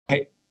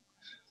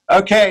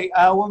Okay,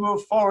 we'll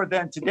move forward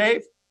then to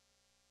Dave.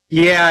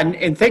 Yeah,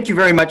 and thank you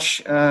very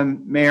much,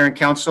 Mayor and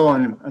Council.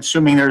 And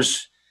assuming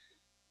there's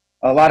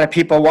a lot of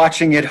people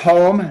watching at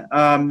home,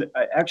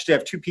 I actually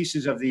have two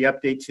pieces of the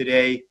update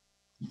today.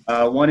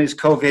 One is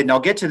COVID, and I'll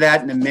get to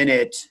that in a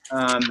minute.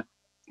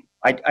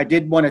 I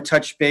did want to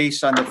touch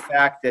base on the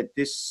fact that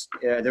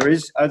there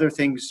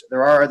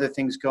are other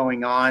things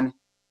going on.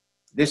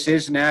 This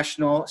is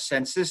National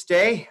Census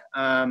Day.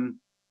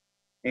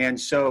 And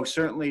so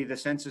certainly the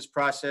census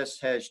process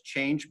has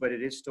changed, but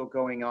it is still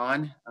going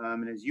on.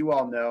 And as you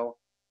all know,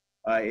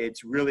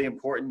 it's really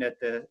important that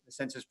the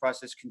census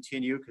process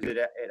continue because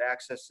it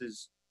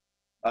accesses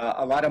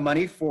a lot of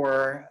money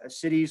for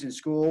cities and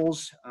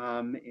schools.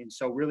 And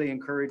so really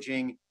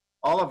encouraging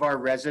all of our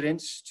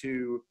residents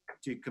to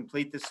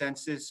complete the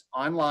census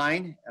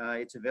online.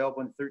 It's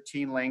available in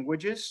 13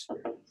 languages.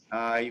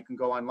 You can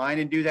go online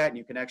and do that, and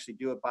you can actually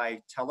do it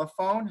by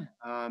telephone.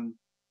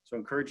 So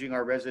encouraging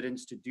our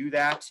residents to do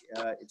that.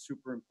 It's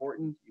super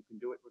important. You can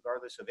do it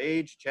regardless of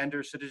age,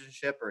 gender,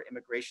 citizenship, or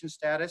immigration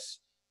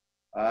status.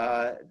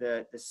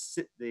 The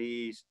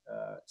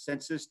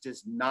census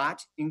does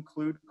not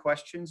include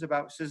questions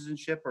about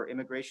citizenship or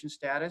immigration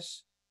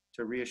status,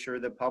 to reassure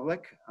the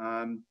public.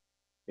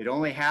 It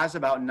only has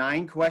about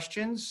 9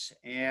 questions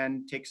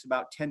and takes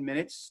about 10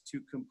 minutes to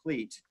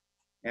complete.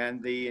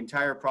 And the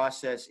entire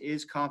process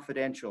is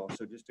confidential,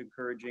 so just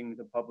encouraging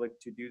the public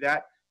to do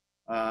that.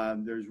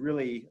 There's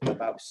really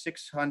about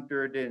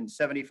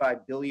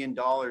 $675 billion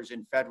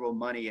in federal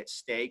money at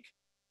stake.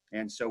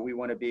 And so we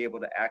want to be able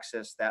to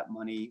access that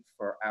money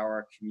for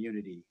our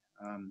community.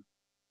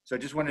 So I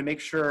just want to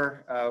make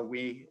sure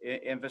we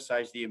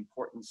emphasize the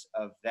importance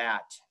of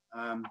that.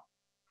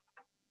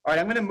 All right,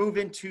 I'm going to move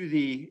into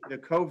the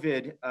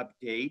COVID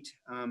update.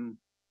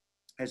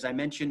 As I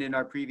mentioned in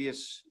our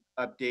previous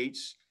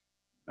updates,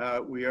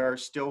 we are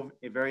still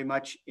very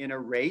much in a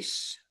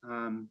race.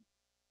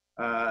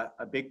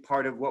 A big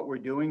part of what we're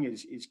doing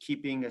is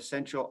keeping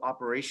essential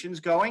operations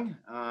going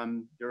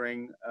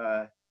during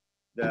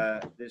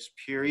this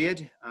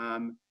period,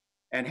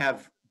 and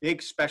have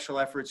big special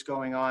efforts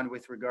going on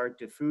with regard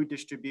to food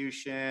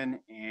distribution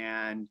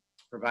and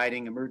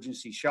providing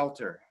emergency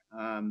shelter.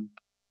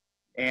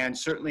 And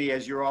certainly,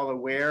 as you're all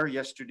aware,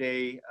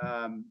 yesterday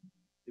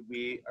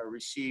we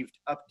received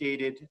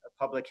updated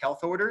public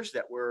health orders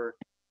that we're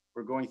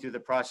going through the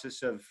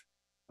process of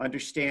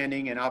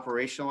understanding and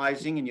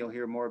operationalizing, and you'll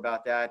hear more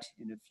about that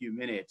in a few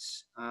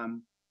minutes.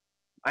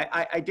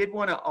 I did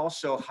want to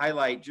also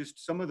highlight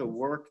just some of the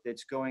work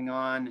that's going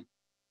on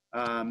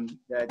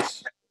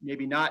that's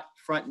maybe not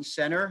front and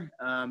center,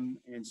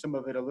 and some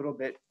of it a little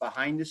bit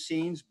behind the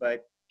scenes,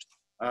 but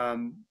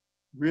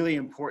really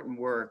important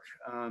work,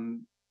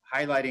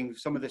 highlighting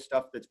some of the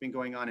stuff that's been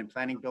going on in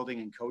planning, building,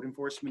 and code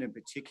enforcement in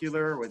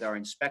particular with our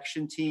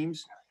inspection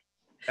teams.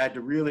 Had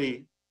to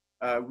really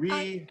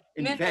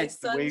reinvent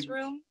the way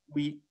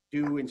we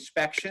do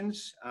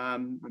inspections.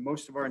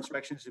 Most of our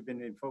inspections have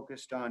been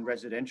focused on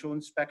residential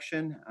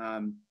inspection.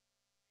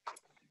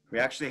 We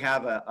actually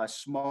have a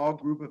small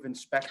group of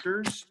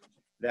inspectors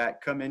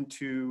that come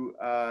into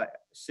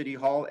City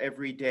Hall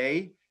every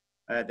day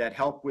that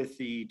help with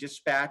the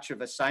dispatch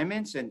of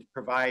assignments and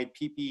provide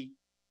PPE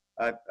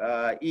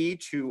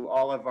to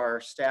all of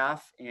our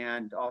staff,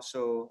 and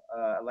also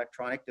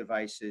electronic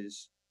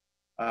devices.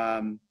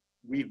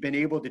 We've been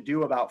able to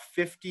do about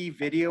 50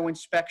 video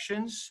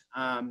inspections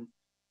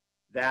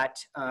that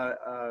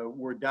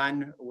were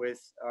done with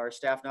our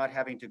staff not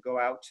having to go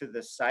out to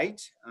the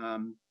site.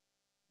 And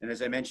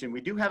as I mentioned,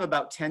 we do have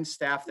about 10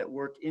 staff that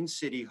work in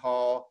City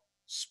Hall,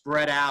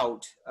 spread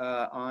out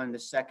on the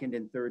 2nd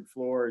and 3rd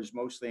floors,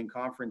 mostly in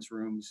conference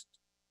rooms,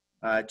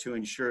 to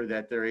ensure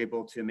that they're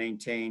able to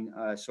maintain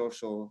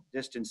social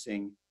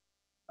distancing.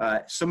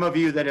 Some of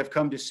you that have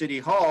come to City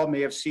Hall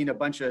may have seen a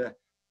bunch of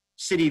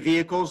city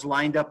vehicles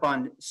lined up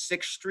on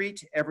 6th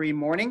Street every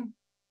morning.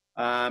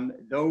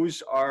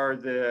 Those are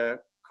the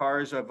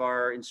cars of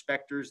our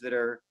inspectors that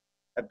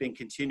have been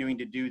continuing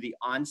to do the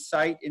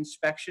on-site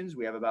inspections.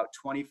 We have about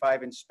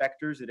 25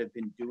 inspectors that have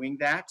been doing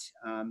that.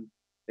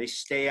 They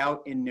stay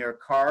out in their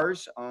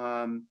cars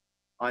on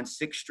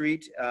 6th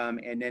Street,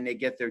 and then they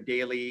get their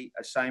daily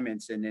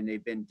assignments, and then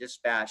they've been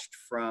dispatched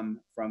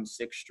from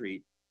 6th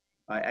Street.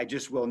 I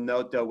just will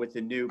note, though, with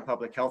the new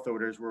public health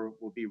orders,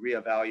 we'll be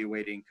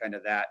reevaluating kind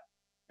of that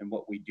and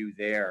what we do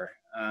there.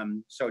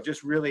 So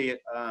just really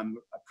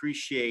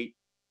appreciate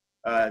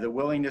the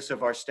willingness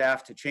of our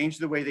staff to change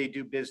the way they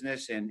do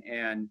business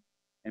and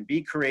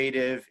be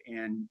creative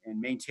and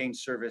maintain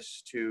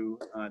service to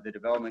the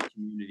development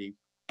community.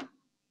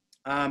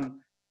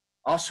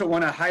 Also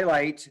want to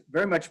highlight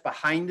very much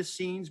behind the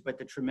scenes, but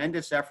the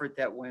tremendous effort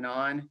that went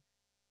on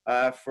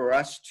for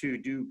us to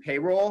do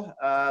payroll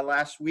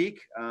last week.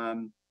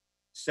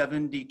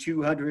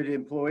 7,200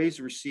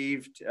 employees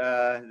received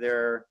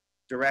their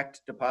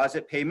direct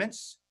deposit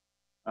payments.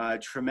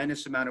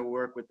 Tremendous amount of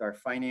work with our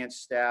finance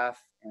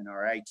staff and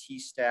our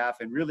IT staff,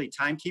 and really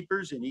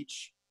timekeepers in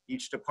each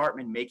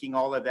department making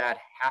all of that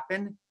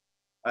happen.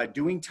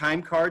 Doing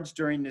time cards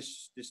during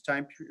this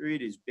time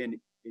period is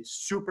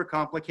super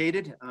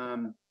complicated.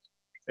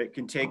 It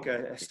can take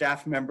a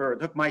staff member.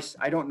 Look,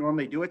 I don't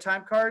normally do a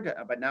time card,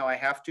 but now I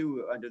have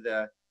to under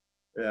the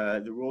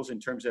rules in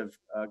terms of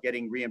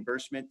getting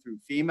reimbursement through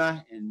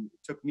FEMA. And it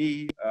took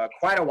me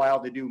quite a while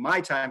to do my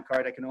time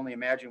card. I can only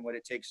imagine what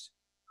it takes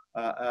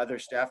other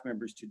staff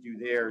members to do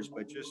theirs,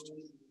 but just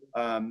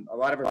a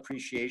lot of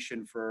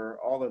appreciation for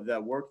all of the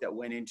work that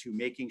went into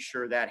making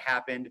sure that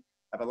happened.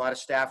 I have a lot of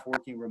staff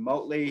working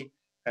remotely,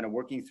 kind of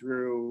working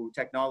through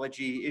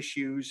technology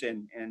issues,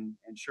 and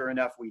sure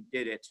enough, we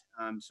did it.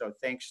 So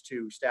thanks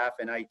to staff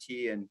and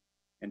IT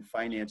and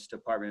finance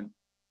department.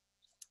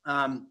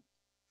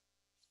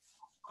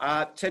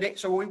 Today,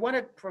 so we want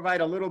to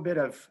provide a little bit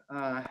of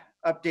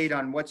update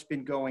on what's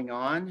been going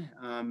on.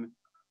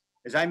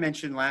 As I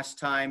mentioned last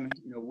time,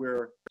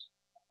 we're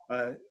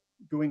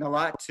doing a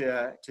lot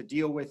to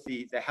deal with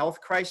the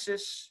health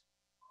crisis.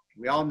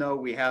 We all know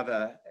we have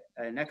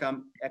an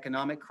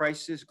economic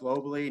crisis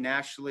globally,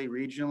 nationally,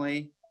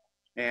 regionally,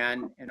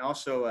 and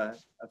also a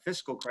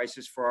fiscal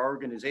crisis for our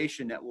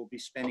organization that we'll be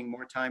spending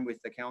more time with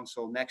the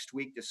council next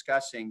week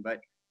discussing.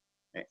 But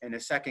in a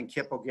second,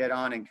 Kip will get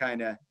on and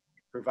kind of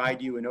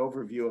provide you an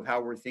overview of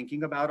how we're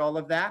thinking about all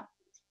of that.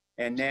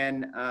 And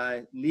then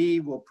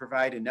Lee will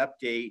provide an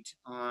update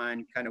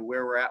on kind of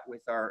where we're at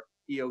with our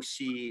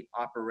EOC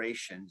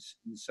operations.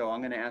 And so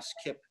I'm going to ask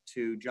Kip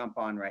to jump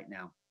on right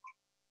now.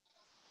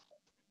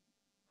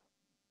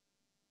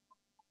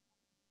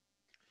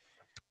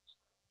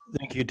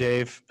 Thank you,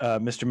 Dave.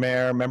 Mr.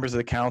 Mayor, members of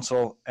the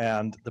council,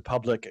 and the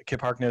public. Kip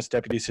Harkness,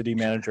 Deputy City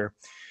Manager.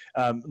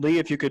 Lee,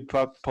 if you could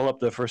pull up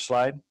the first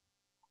slide.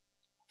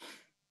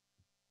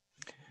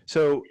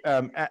 So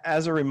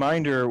as a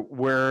reminder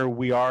where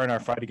we are in our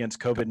fight against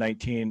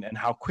COVID-19 and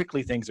how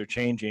quickly things are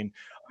changing,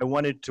 I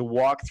wanted to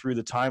walk through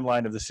the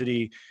timeline of the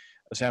City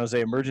of San Jose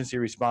emergency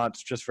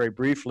response just very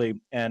briefly.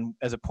 And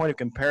as a point of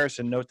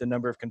comparison, note the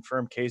number of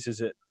confirmed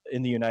cases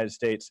in the United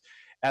States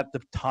at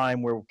the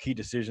time where key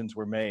decisions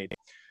were made.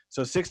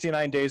 So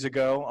 69 days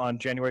ago, on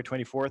January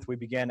 24th, we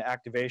began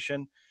active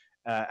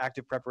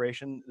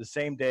preparation, the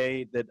same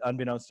day that,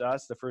 unbeknownst to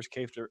us, the first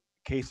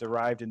case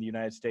arrived in the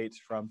United States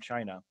from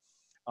China.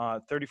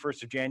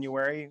 31st of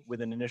January,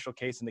 with an initial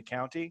case in the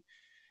county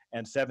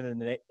and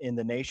 7 in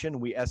the nation,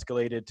 we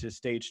escalated to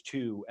stage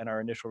 2, and our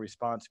initial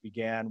response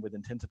began with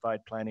intensified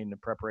planning and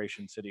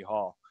preparation City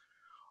Hall.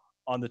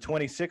 On the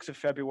 26th of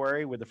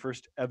February, with the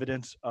first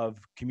evidence of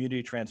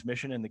community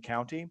transmission in the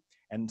county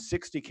and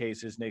 60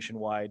 cases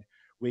nationwide,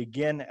 we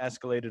again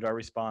escalated our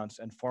response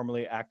and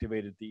formally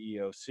activated the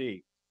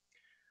EOC.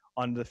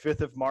 On the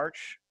 5th of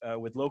March,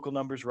 with local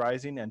numbers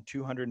rising and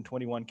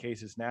 221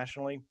 cases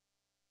nationally,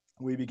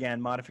 we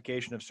began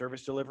modification of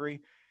service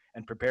delivery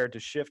and prepared to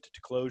shift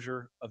to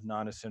closure of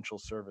non-essential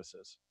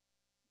services.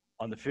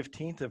 On the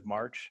 15th of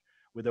March,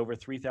 with over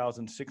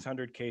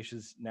 3,600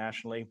 cases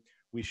nationally,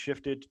 we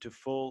shifted to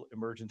full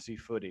emergency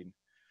footing,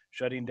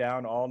 shutting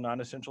down all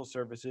non-essential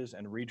services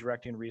and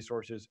redirecting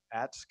resources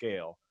at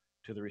scale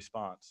to the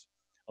response.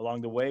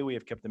 Along the way, we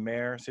have kept the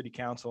mayor, city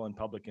council, and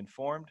public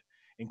informed,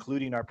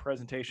 including our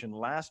presentation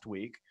last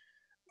week,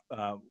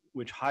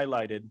 which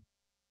highlighted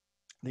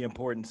the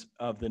importance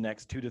of the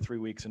next 2 to 3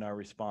 weeks in our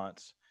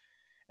response.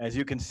 As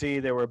you can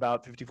see, there were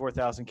about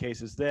 54,000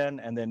 cases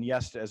then, and then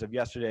as of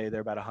yesterday, there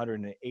are about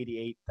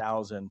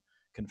 188,000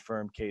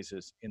 confirmed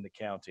cases in the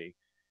county,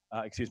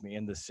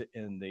 in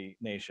the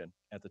nation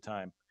at the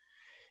time.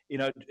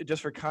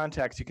 Just for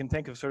context, you can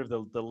think of sort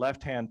of the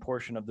left-hand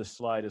portion of this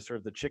slide as sort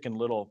of the Chicken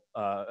Little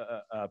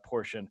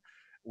portion,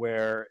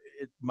 where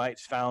it might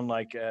sound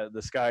like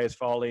the sky is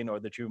falling or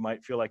that you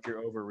might feel like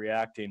you're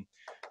overreacting.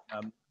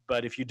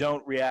 But if you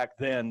don't react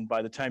then,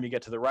 by the time you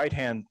get to the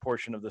right-hand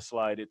portion of the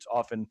slide, it's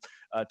often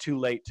too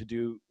late to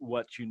do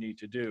what you need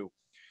to do.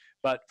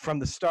 But from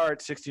the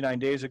start, 69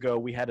 days ago,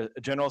 we had a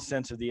general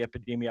sense of the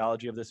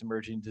epidemiology of this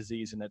emerging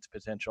disease and its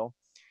potential.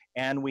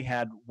 And we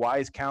had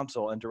wise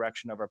counsel and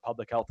direction of our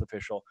public health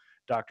official,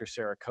 Dr.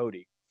 Sarah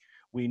Cody.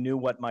 We knew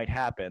what might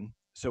happen,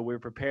 so we were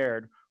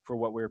prepared for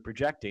what we were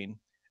projecting,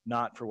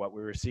 not for what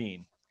we were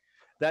seeing.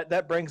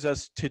 That brings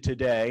us to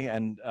today,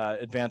 and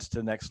advance to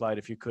the next slide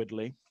if you could,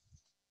 Lee.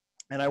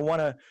 And I want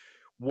to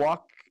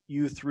walk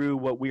you through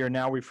what we are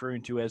now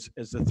referring to as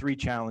the 3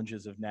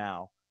 challenges of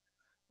now.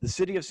 The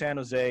city of San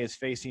Jose is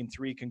facing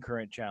 3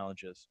 concurrent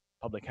challenges: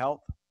 public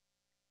health,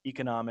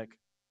 economic,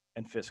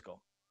 and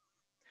fiscal.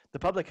 The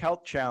public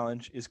health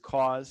challenge is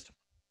caused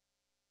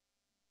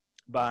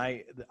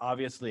by,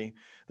 obviously,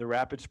 the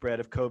rapid spread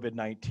of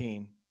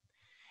COVID-19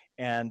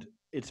 and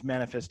its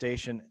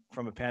manifestation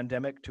from a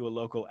pandemic to a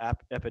local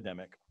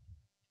epidemic.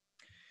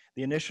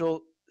 The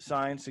initial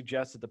signs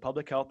suggest that the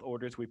public health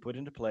orders we put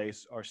into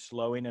place are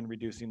slowing and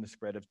reducing the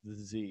spread of the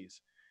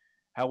disease.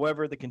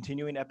 However, the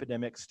continuing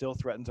epidemic still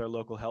threatens our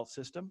local health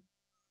system,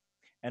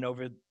 and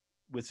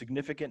with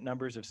significant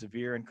numbers of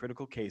severe and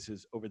critical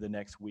cases over the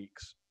next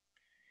weeks,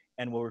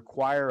 and will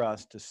require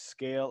us to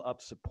scale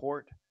up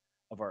support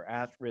of our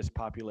at-risk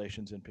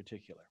populations in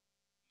particular.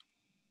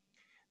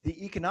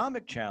 The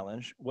economic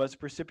challenge was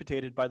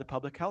precipitated by the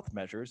public health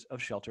measures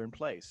of shelter in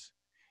place,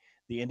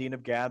 the ending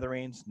of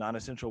gatherings,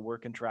 non-essential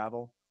work and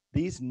travel.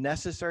 These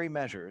necessary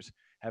measures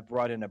have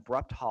brought an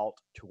abrupt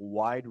halt to a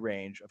wide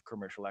range of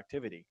commercial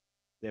activity.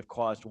 They have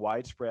caused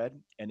widespread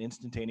and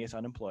instantaneous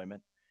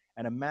unemployment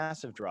and a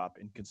massive drop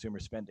in consumer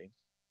spending.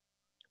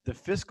 The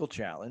fiscal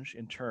challenge,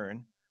 in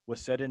turn, was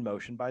set in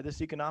motion by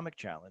this economic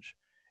challenge.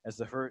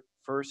 As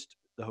first,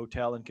 the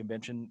hotel and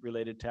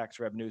convention-related tax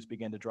revenues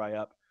began to dry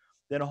up,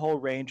 then a whole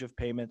range of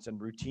payments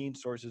and routine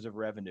sources of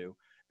revenue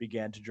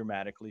began to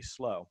dramatically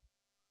slow.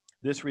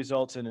 This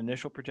results in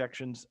initial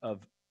projections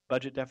of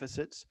budget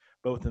deficits,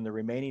 both in the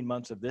remaining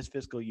months of this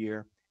fiscal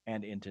year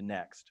and into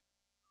next.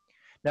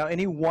 Now,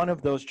 any one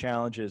of those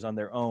challenges on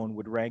their own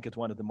would rank as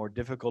one of the more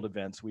difficult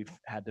events we've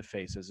had to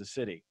face as a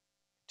city.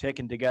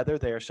 Taken together,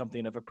 they are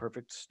something of a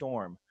perfect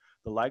storm,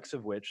 the likes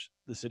of which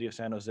the city of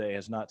San Jose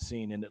has not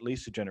seen in at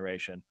least a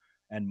generation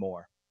and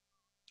more.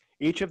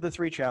 Each of the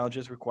three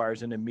challenges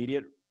requires an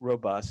immediate,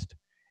 robust,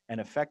 and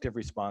effective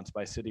response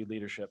by city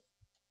leadership,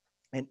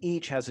 and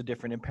each has a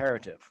different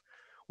imperative.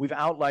 We've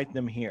outlined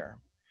them here.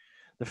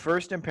 The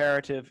first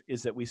imperative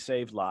is that we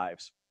save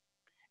lives,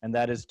 and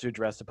that is to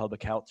address the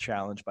public health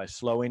challenge by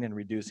slowing and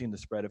reducing the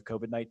spread of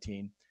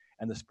COVID-19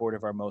 and the support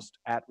of our most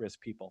at-risk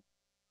people.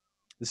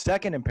 The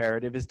second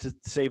imperative is to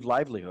save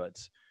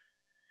livelihoods,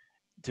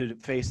 to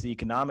face the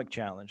economic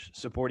challenge,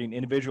 supporting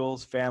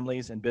individuals,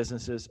 families, and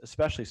businesses,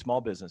 especially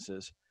small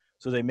businesses,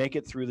 so they make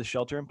it through the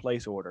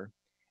shelter-in-place order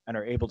and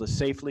are able to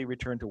safely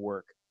return to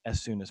work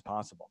as soon as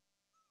possible.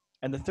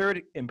 And the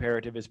third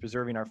imperative is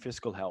preserving our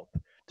fiscal health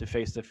to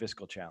face the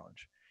fiscal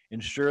challenge,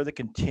 ensure the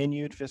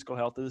continued fiscal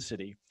health of the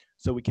city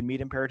so we can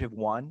meet imperative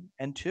 1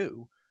 and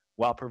 2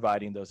 while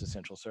providing those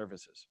essential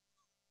services.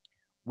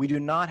 We do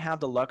not have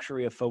the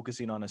luxury of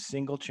focusing on a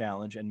single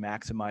challenge and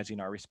maximizing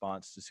our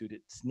response to suit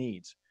its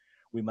needs.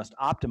 We must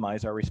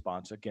optimize our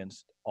response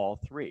against all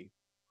three.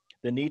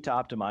 The need to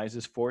optimize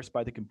is forced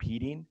by the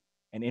competing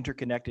and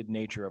interconnected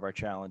nature of our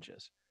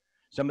challenges.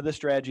 Some of the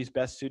strategies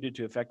best suited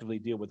to effectively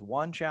deal with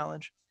one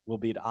challenge will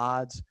be at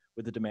odds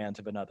with the demands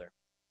of another.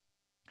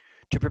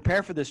 To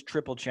prepare for this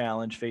triple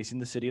challenge facing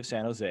the city of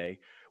San Jose,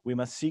 we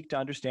must seek to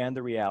understand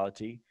the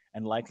reality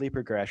and likely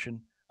progression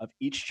of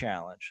each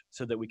challenge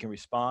so that we can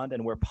respond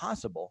and, where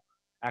possible,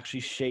 actually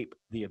shape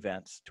the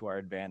events to our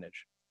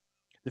advantage.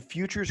 The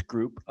Futures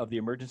Group of the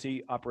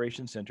Emergency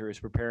Operations Center is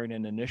preparing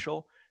an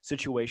initial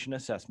situation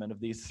assessment of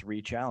these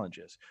three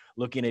challenges,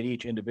 looking at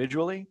each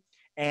individually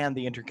and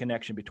the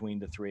interconnection between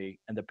the three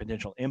and the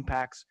potential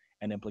impacts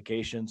and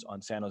implications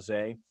on San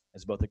Jose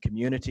as both a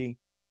community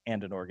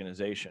and an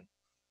organization.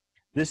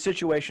 This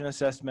situation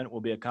assessment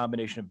will be a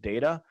combination of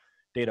data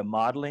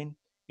modeling,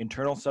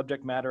 internal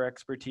subject matter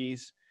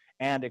expertise,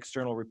 and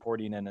external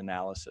reporting and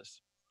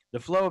analysis. The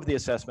flow of the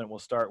assessment will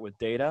start with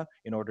data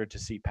in order to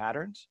see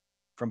patterns.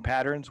 From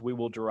patterns, we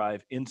will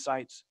derive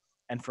insights,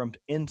 and from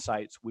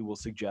insights, we will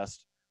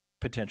suggest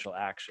potential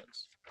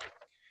actions.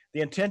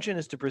 The intention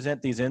is to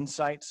present these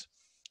insights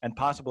and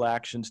possible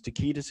actions to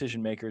key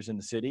decision makers in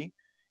the city,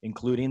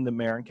 including the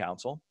mayor and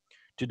council,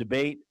 to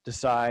debate,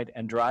 decide,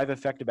 and drive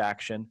effective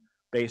action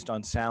based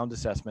on sound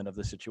assessment of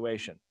the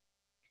situation.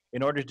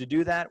 In order to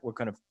do that, we're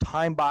going to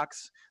time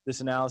box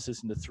this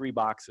analysis into three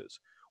boxes.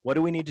 What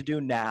do we need to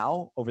do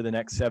now over the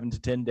next 7 to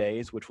 10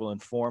 days, which will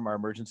inform our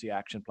emergency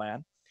action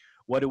plan?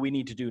 What do we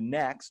need to do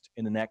next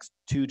in the next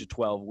 2 to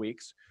 12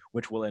 weeks,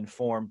 which will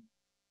inform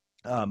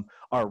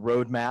our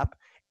roadmap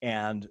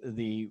and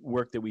the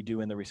work that we do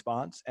in the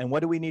response? And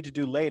what do we need to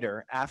do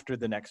later after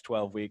the next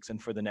 12 weeks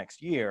and for the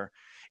next year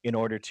in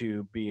order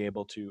to be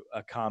able to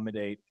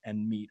accommodate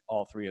and meet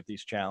all three of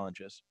these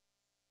challenges?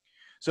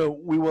 So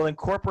we will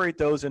incorporate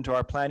those into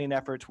our planning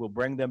efforts. We'll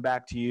bring them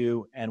back to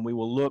you, and we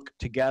will look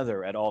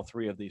together at all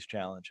three of these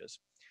challenges.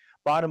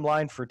 Bottom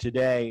line for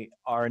today,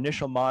 our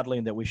initial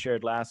modeling that we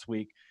shared last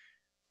week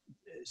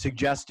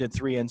suggested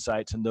three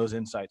insights, and those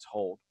insights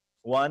hold.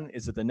 One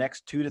is that the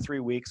next 2 to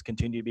 3 weeks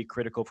continue to be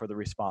critical for the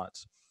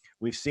response.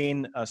 We've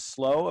seen a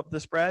slow of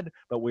the spread,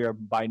 but we are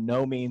by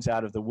no means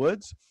out of the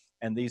woods,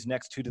 and these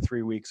next 2 to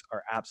 3 weeks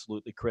are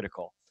absolutely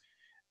critical.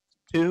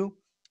 2,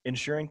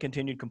 ensuring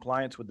continued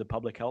compliance with the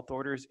public health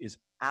orders is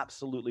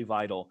absolutely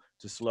vital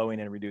to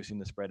slowing and reducing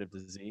the spread of the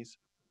disease.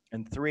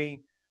 And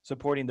 3,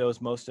 supporting those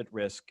most at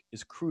risk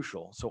is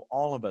crucial so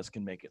all of us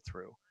can make it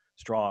through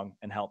strong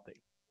and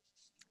healthy.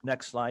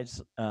 Next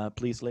slides,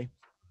 please, Lee.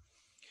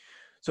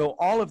 So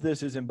all of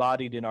this is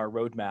embodied in our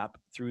roadmap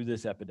through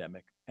this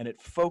epidemic, and it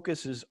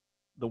focuses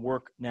the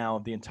work now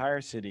of the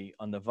entire city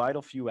on the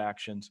vital few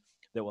actions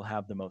that will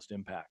have the most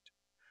impact.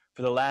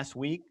 For the last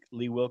week,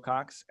 Lee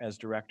Wilcox, as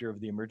director of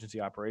the Emergency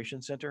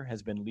Operations Center,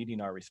 has been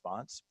leading our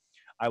response.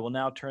 I will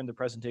now turn the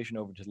presentation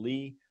over to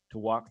Lee to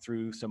walk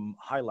through some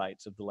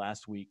highlights of the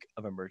last week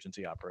of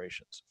emergency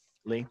operations.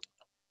 Lee?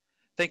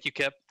 Thank you,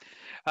 Kip.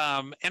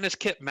 And as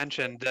Kip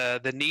mentioned,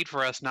 the need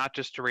for us not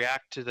just to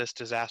react to this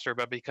disaster,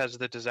 but because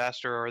the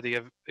disaster or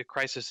the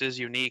crisis is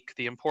unique,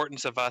 the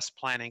importance of us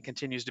planning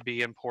continues to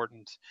be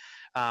important.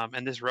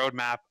 And this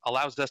roadmap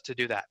allows us to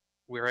do that.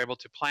 We're able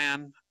to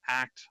plan,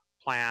 act,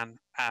 plan,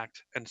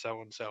 act, and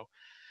so and so.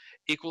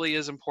 Equally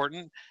as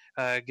important,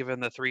 given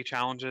the three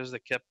challenges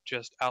that Kip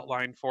just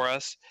outlined for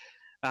us,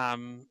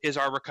 is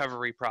our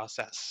recovery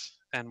process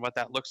and what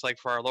that looks like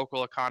for our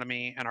local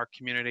economy and our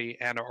community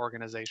and our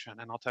organization.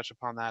 And I'll touch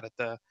upon that at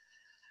the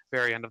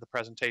very end of the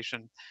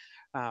presentation.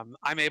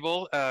 I'm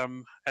able,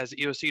 as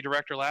EOC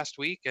director last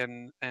week,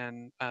 and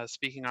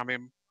speaking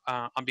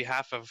on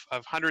behalf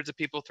of hundreds of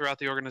people throughout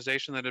the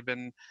organization that have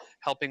been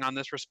helping on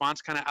this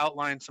response, kind of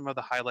outline some of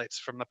the highlights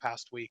from the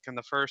past week. And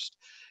the first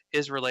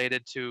is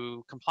related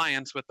to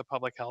compliance with the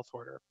public health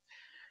order.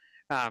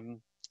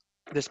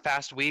 This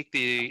past week,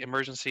 the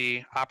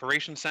Emergency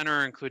Operations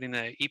Center, including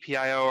the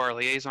EPIO, our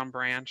liaison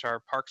branch,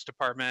 our Parks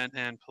Department,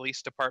 and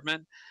Police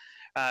Department,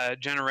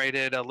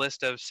 generated a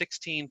list of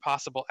 16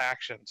 possible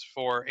actions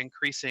for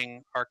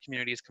increasing our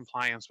community's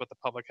compliance with the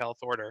public health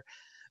order.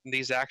 And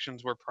these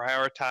actions were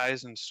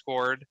prioritized and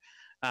scored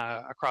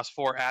across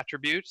 4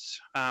 attributes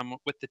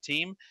with the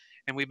team,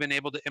 and we've been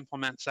able to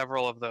implement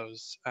several of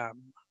those,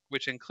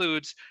 which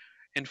includes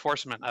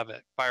enforcement of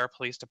it by our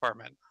police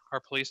department. Our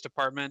police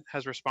department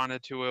has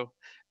responded to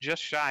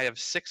just shy of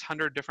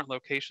 600 different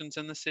locations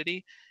in the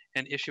city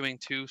and issuing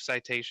 2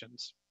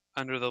 citations.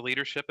 Under the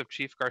leadership of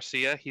Chief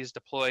Garcia, he's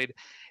deployed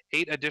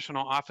 8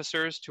 additional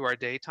officers to our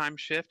daytime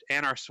shift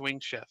and our swing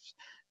shifts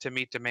to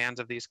meet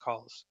demands of these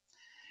calls.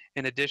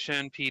 In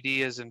addition, PD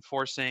is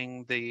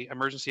enforcing the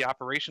Emergency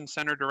Operations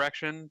Center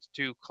direction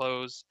to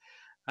close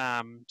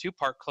 2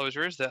 park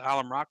closures, the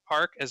Alum Rock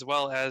Park, as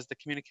well as the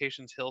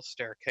Communications Hill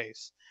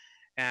staircase.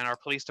 And our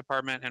police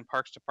department and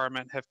parks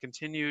department have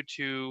continued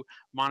to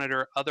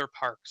monitor other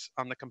parks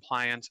on the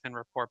compliance and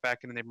report back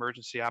into the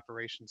Emergency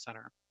Operations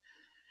Center.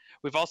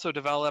 We've also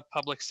developed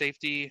public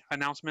safety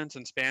announcements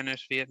in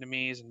Spanish,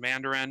 Vietnamese, and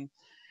Mandarin,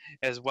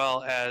 as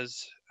well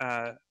as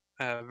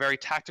very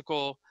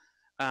tactical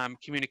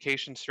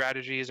communication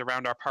strategies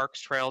around our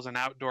parks, trails, and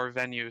outdoor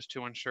venues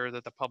to ensure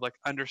that the public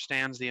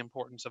understands the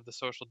importance of the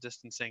social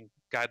distancing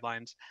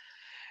guidelines.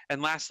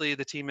 And lastly,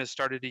 the team has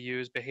started to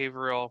use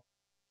behavioral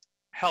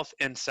health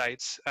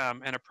insights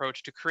and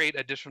approach to create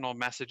additional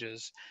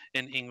messages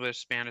in English,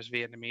 Spanish,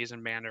 Vietnamese,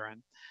 and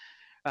Mandarin.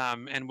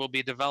 And we'll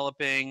be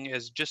developing a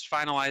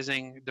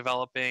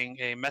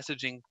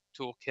messaging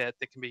toolkit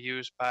that can be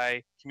used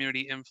by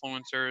community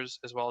influencers,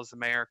 as well as the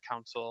mayor,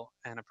 council,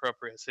 and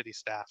appropriate city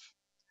staff.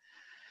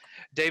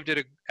 Dave did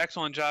an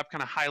excellent job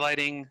kind of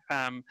highlighting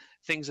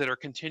things that are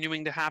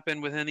continuing to happen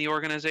within the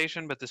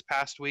organization, but this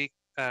past week,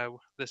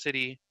 the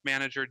city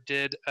manager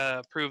did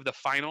approve the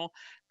final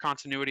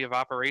continuity of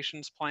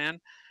operations plan,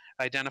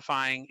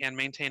 identifying and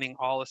maintaining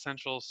all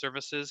essential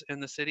services in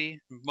the city.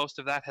 Most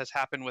of that has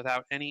happened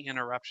without any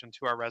interruption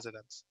to our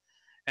residents.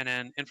 And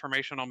an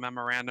informational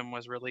memorandum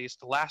was released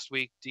last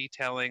week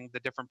detailing the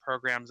different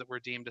programs that were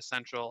deemed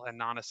essential and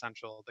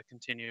non-essential that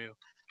continue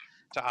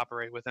to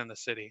operate within the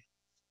city.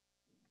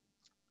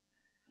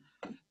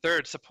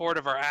 Third, support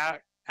of our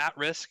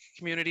at-risk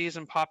communities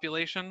and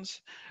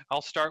populations.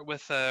 I'll start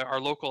with our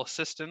local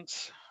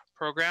assistance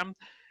program.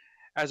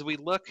 As we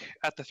look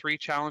at the 3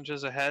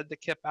 challenges ahead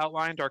that Kip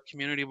outlined, our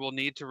community will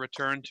need to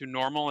return to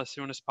normal as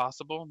soon as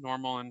possible,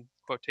 normal in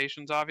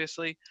quotations,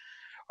 obviously.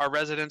 Our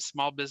residents,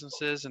 small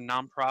businesses, and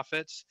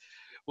nonprofits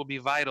will be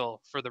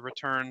vital for the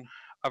return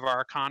of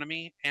our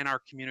economy and our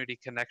community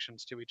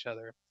connections to each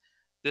other.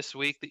 This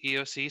week, the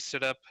EOC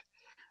stood up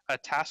a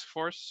task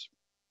force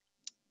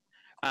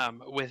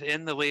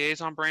within the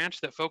liaison branch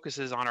that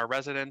focuses on our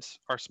residents,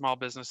 our small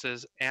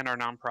businesses, and our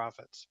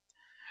nonprofits.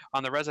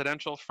 On the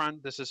residential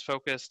front, this is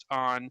focused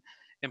on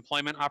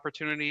employment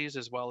opportunities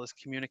as well as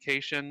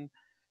communication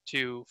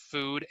to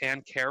food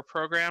and care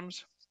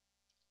programs.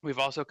 We've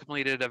also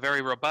completed a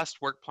very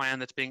robust work plan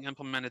that's being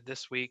implemented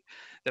this week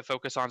that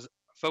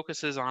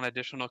focuses on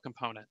additional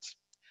components.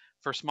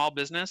 For small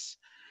business,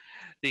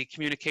 the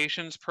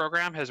communications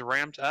program has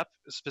ramped up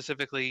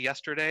specifically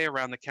yesterday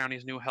around the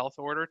county's new health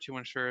order to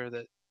ensure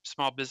that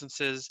small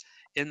businesses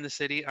in the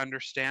city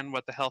understand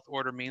what the health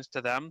order means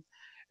to them,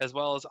 as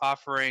well as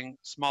offering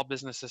small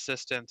business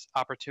assistance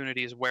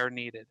opportunities where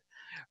needed.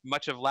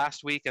 Much of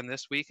last week and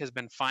this week has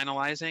been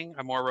finalizing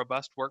a more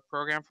robust work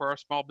program for our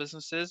small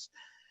businesses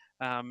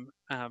and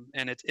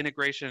its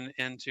integration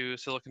into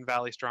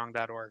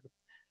SiliconValleyStrong.org.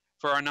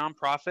 For our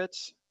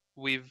nonprofits,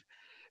 we've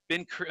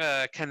been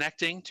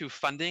connecting to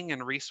funding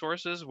and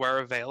resources where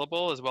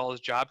available, as well as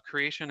job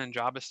creation and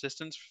job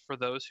assistance for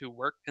those who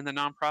work in the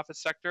nonprofit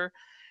sector,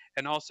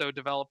 and also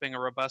developing a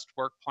robust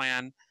work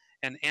plan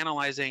and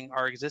analyzing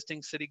our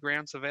existing city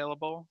grants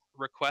available,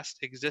 request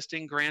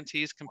existing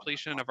grantees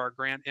completion of our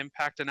grant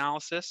impact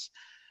analysis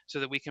so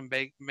that we can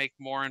make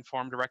more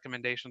informed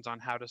recommendations on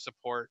how to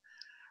support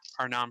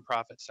our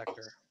nonprofit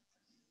sector.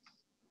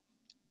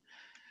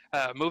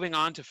 Moving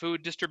on to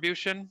food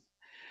distribution.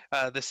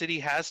 The city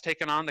has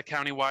taken on the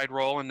countywide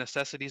role in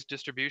necessities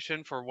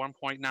distribution for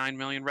 1.9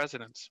 million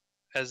residents.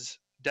 As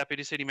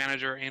Deputy City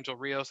Manager Angel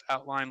Rios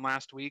outlined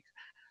last week,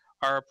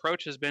 our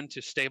approach has been to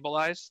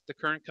stabilize the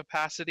current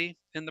capacity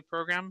in the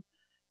program,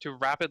 to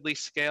rapidly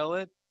scale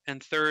it,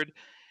 and third,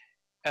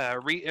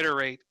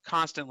 reiterate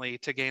constantly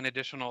to gain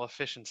additional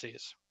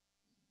efficiencies.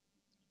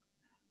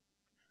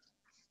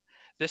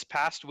 This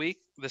past week,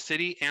 the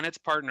city and its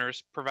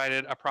partners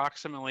provided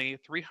approximately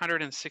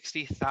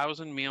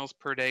 360,000 meals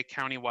per day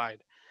countywide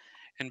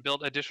and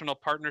built additional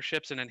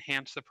partnerships and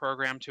enhanced the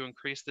program to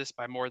increase this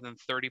by more than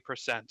 30%.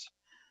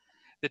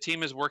 The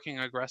team is working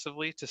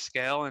aggressively to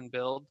scale and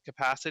build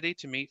capacity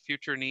to meet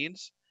future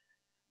needs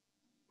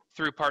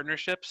through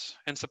partnerships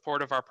and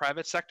support of our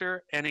private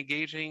sector and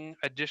engaging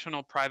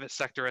additional private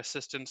sector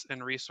assistance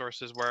and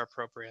resources where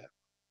appropriate.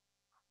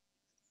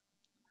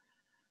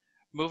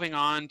 Moving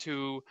on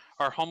to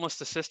our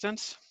homeless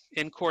assistance,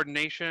 in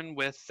coordination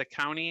with the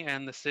county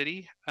and the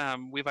city,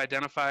 we've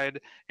identified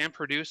and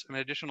produced an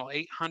additional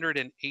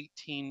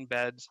 818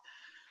 beds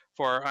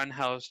for our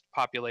unhoused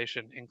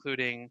population,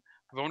 including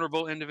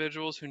vulnerable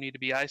individuals who need to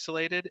be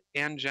isolated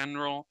and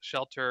general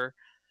shelter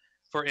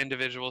for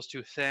individuals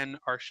to thin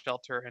our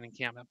shelter and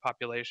encampment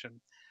population.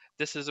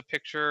 This is a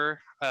picture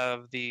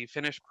of the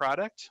finished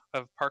product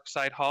of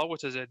Parkside Hall,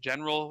 which is a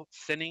general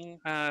thinning,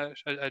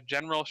 a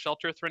general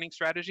shelter thinning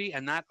strategy,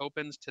 and that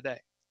opens today.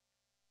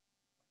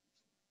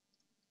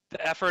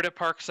 The effort at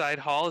Parkside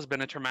Hall has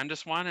been a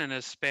tremendous one and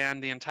has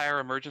spanned the entire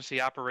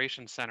emergency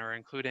operations center,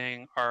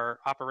 including our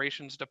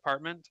operations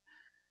department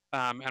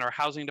and our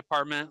housing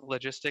department,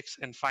 logistics,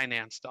 and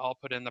finance to all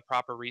put in the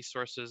proper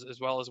resources, as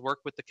well as work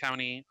with the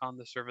county on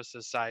the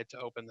services side to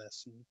open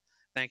this. And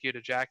thank you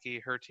to Jackie,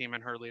 her team,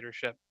 and her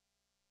leadership.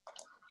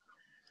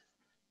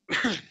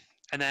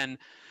 And then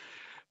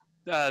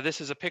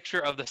this is a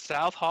picture of the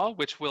South Hall,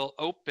 which will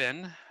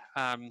open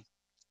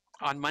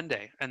on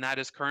Monday, and that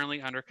is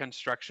currently under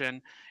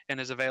construction and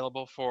is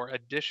available for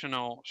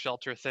additional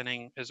shelter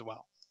thinning as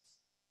well.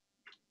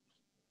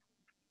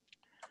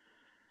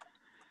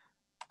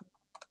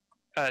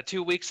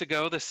 Two weeks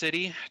ago, the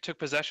city took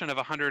possession of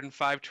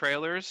 105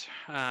 trailers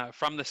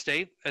from the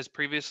state, as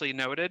previously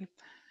noted.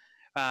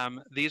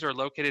 These are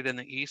located in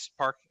the east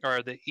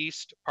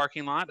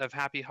parking lot of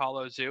Happy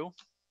Hollow Zoo.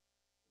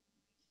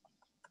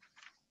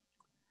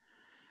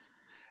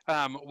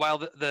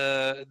 While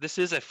this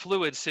is a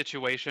fluid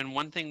situation,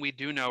 one thing we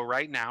do know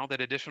right now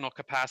that additional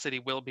capacity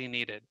will be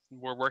needed.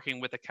 We're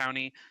working with the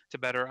county to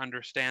better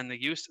understand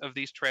the use of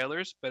these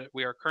trailers, but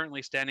we are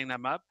currently standing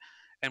them up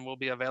and will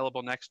be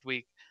available next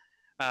week.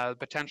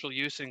 Potential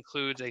use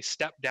includes a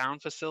step-down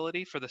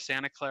facility for the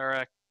Santa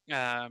Clara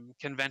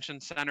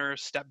Convention Center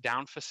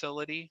step-down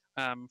facility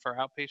for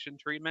outpatient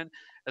treatment,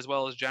 as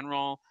well as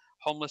general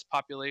homeless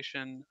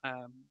population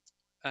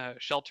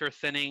shelter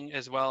thinning,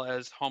 as well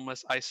as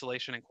homeless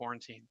isolation and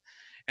quarantine.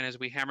 And as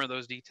we hammer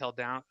those details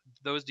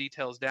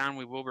down,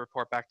 we will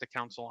report back to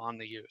council on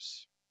the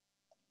use.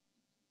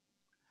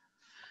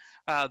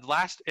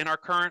 Last in our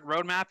current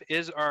roadmap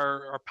is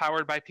our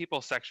Powered by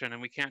People section,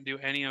 and we can't do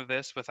any of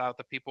this without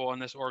the people in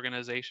this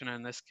organization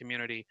and this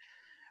community.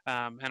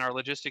 And our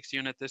logistics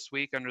unit this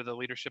week, under the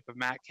leadership of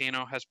Matt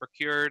Cano, has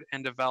procured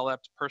and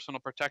developed personal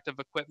protective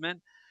equipment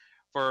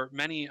for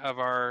many of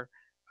our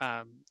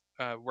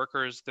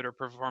workers that are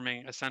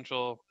performing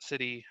essential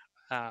services,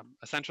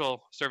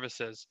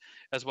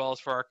 as well as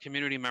for our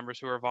community members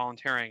who are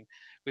volunteering.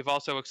 We've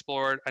also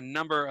explored a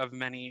number of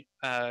many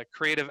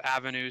creative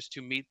avenues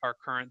to meet our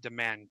current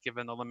demand,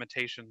 given the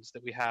limitations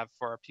that we have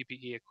for our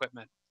PPE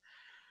equipment.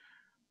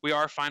 We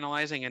are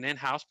finalizing an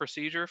in-house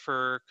procedure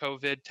for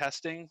COVID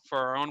testing for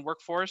our own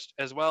workforce,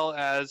 as well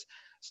as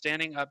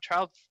standing up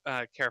child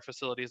care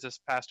facilities this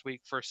past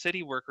week for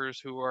city workers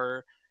who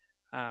are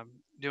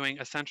doing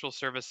essential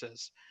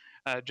services.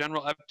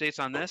 General updates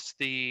on this: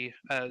 the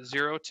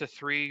 0 to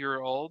 3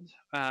 year old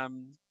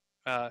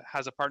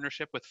has a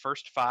partnership with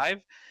First 5,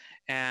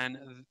 and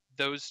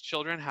those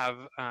children have,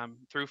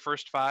 through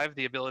First 5,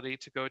 the ability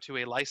to go to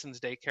a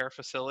licensed daycare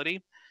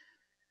facility.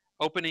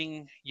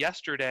 Opening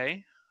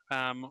yesterday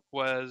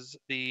was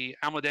the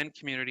Almaden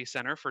Community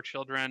Center for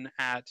children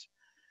at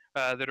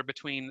that are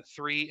between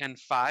 3 and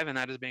 5, and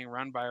that is being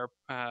run by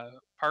our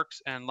Parks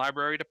and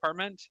Library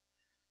Department.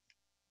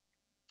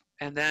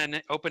 And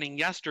then opening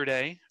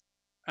yesterday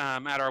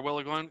at our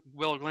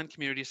Willow Glen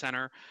Community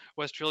Center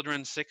was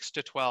children 6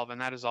 to 12, and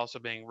that is also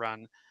being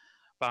run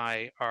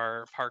by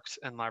our Parks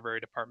and Library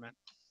Department.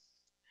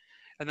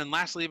 And then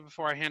lastly,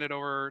 before I hand it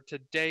over to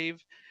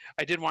Dave,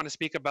 I did want to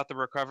speak about the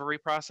recovery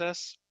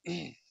process.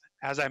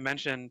 As I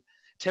mentioned,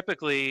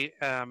 typically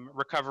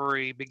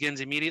recovery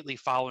begins immediately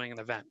following an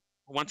event.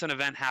 Once an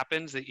event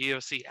happens, the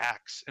EOC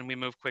acts and we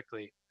move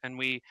quickly. And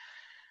we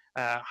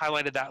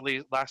highlighted that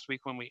last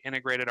week when we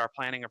integrated our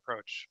planning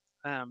approach.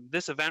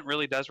 This event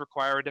really does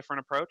require a different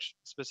approach,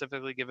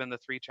 specifically given the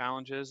 3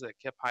 challenges that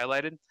Kip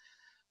highlighted.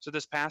 So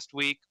this past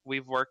week,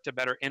 we've worked to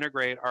better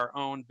integrate our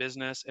own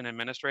business and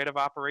administrative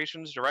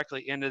operations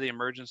directly into the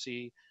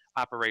Emergency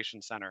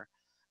Operations Center.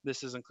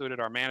 This has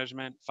included our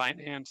management,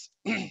 finance,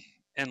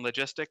 and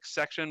logistics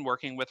section,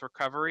 working with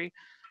recovery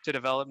to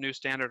develop new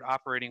standard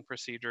operating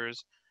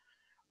procedures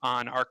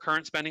on our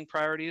current spending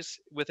priorities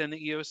within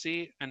the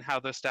EOC and how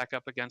those stack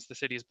up against the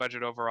city's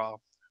budget overall.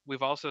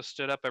 We've also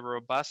stood up a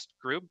robust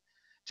group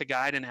to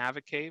guide and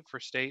advocate for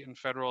state and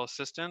federal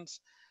assistance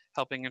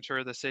helping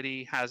ensure the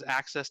city has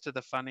access to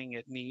the funding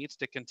it needs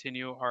to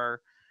continue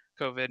our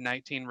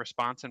COVID-19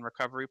 response and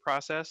recovery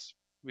process.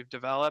 We've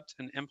developed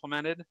and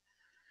implemented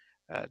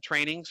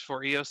trainings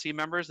for EOC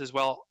members, as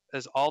well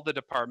as all the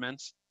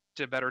departments,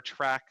 to better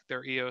track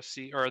their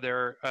EOC or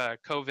their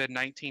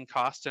COVID-19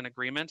 costs and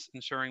agreements,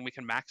 ensuring we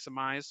can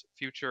maximize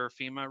future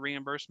FEMA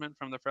reimbursement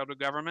from the federal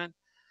government.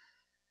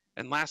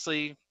 And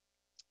lastly,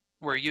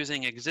 we're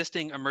using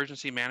existing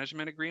emergency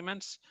management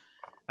agreements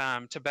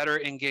to better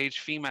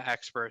engage FEMA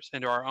experts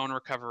into our own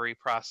recovery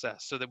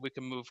process so that we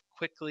can move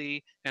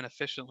quickly and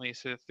efficiently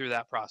through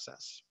that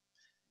process.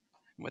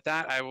 And with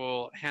that, I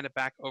will hand it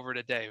back over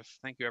to Dave.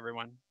 Thank you,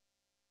 everyone.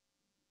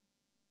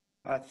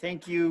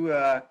 Thank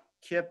you,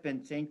 Kip,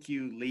 and thank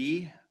you,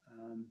 Lee.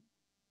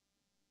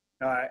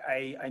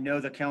 I know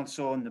the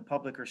council and the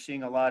public are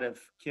seeing a lot of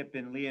Kip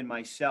and Lee and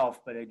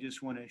myself, but I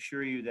just want to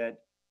assure you that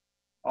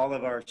all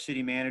of our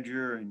city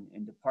manager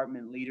and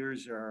department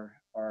leaders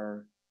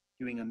are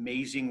doing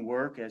amazing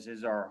work, as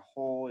is our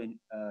whole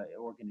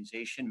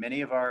organization.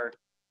 Many of our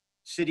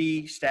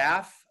city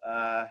staff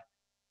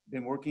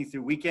been working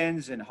through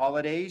weekends and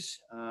holidays.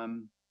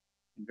 I'm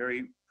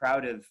very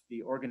proud of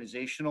the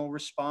organizational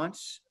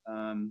response.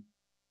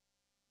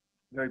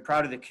 Very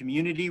proud of the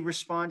community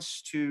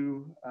response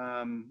to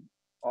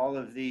all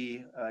of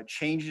the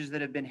changes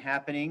that have been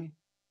happening.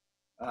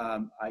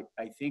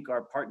 I think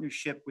our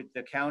partnership with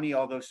the county,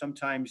 although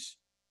sometimes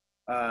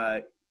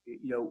the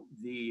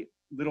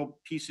little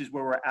pieces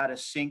where we're out of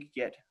sync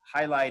get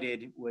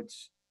highlighted, what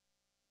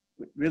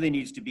really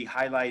needs to be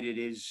highlighted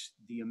is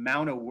the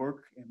amount of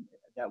work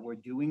that we're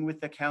doing with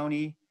the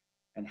county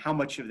and how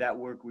much of that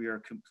work we are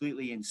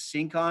completely in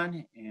sync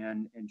on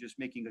and just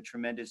making a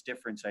tremendous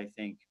difference, I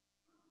think.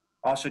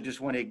 Also, just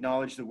want to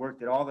acknowledge the work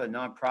that all the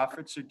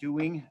nonprofits are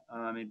doing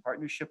in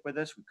partnership with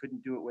us. We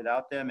couldn't do it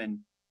without them.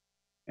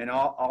 And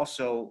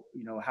also,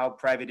 how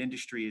private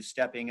industry is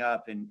stepping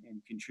up and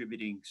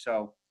contributing.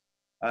 So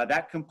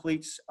that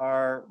completes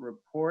our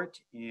report,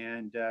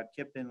 and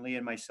Kip and Lee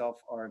and myself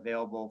are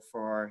available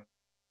for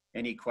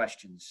any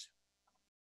questions.